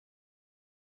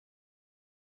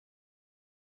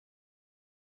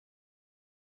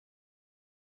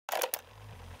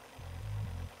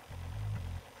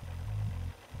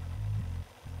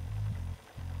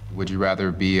Would you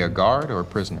rather be a guard or a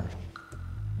prisoner?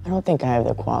 I don't think I have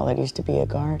the qualities to be a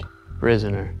guard.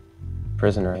 Prisoner.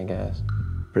 Prisoner, I guess.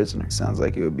 Prisoner. Sounds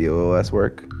like it would be a little less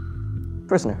work.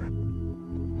 Prisoner.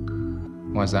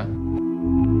 Why's that?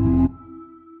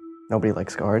 Nobody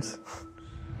likes guards.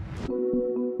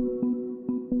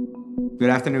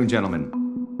 Good afternoon,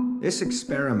 gentlemen. This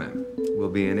experiment will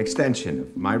be an extension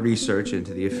of my research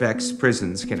into the effects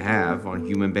prisons can have on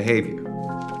human behavior.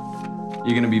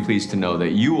 You're gonna be pleased to know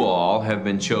that you all have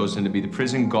been chosen to be the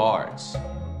prison guards.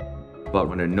 But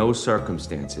under no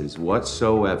circumstances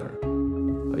whatsoever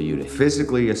are you to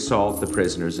physically assault the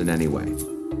prisoners in any way.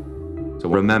 So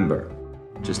remember,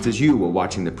 just as you were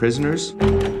watching the prisoners,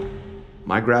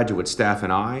 my graduate staff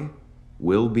and I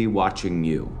will be watching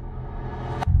you.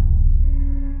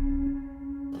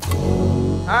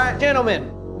 All right, gentlemen,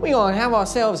 we gonna have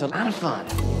ourselves a lot of fun.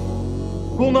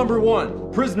 Rule number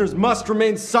 1, prisoners must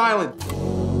remain silent.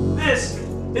 This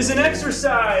is an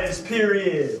exercise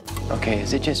period. Okay,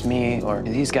 is it just me, or are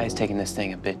these guys taking this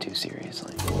thing a bit too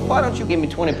seriously? Why don't you give me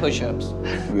 20 push-ups? Look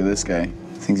at this guy.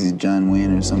 Thinks he's John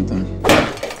Wayne or something.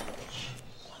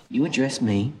 You address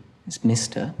me as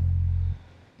Mr.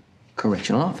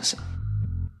 Correctional Officer.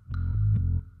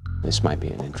 This might be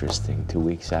an interesting 2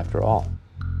 weeks after all.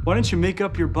 Why don't you make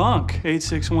up your bunk,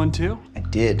 8612? I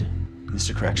did,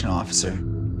 Mr. Correctional Officer.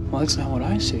 Well, that's not what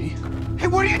I see. Hey,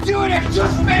 what are you doing? It's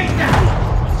just me now!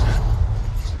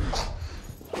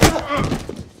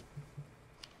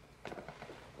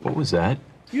 What was that?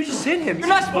 You just hit him. You're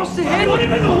not supposed to hit him.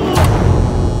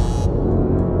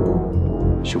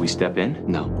 Should we step in?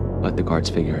 No, let the guards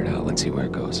figure it out. Let's see where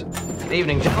it goes. Good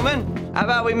evening, gentlemen. How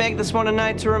about we make this one a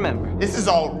night to remember? This is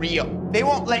all real. They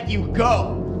won't let you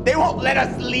go. They won't let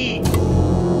us leave.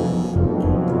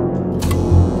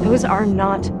 Those are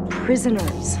not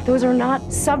prisoners. Those are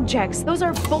not subjects. Those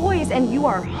are boys, and you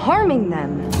are harming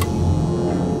them.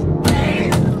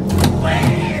 Wait!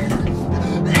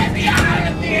 Let me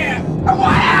out of here! I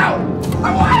want out!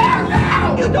 I want out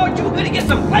now! You thought you were gonna get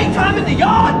some playtime in the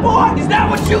yard, boy? Is that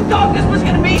what you thought this was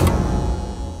gonna be?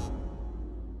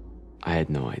 I had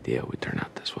no idea it would turn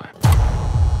out this way.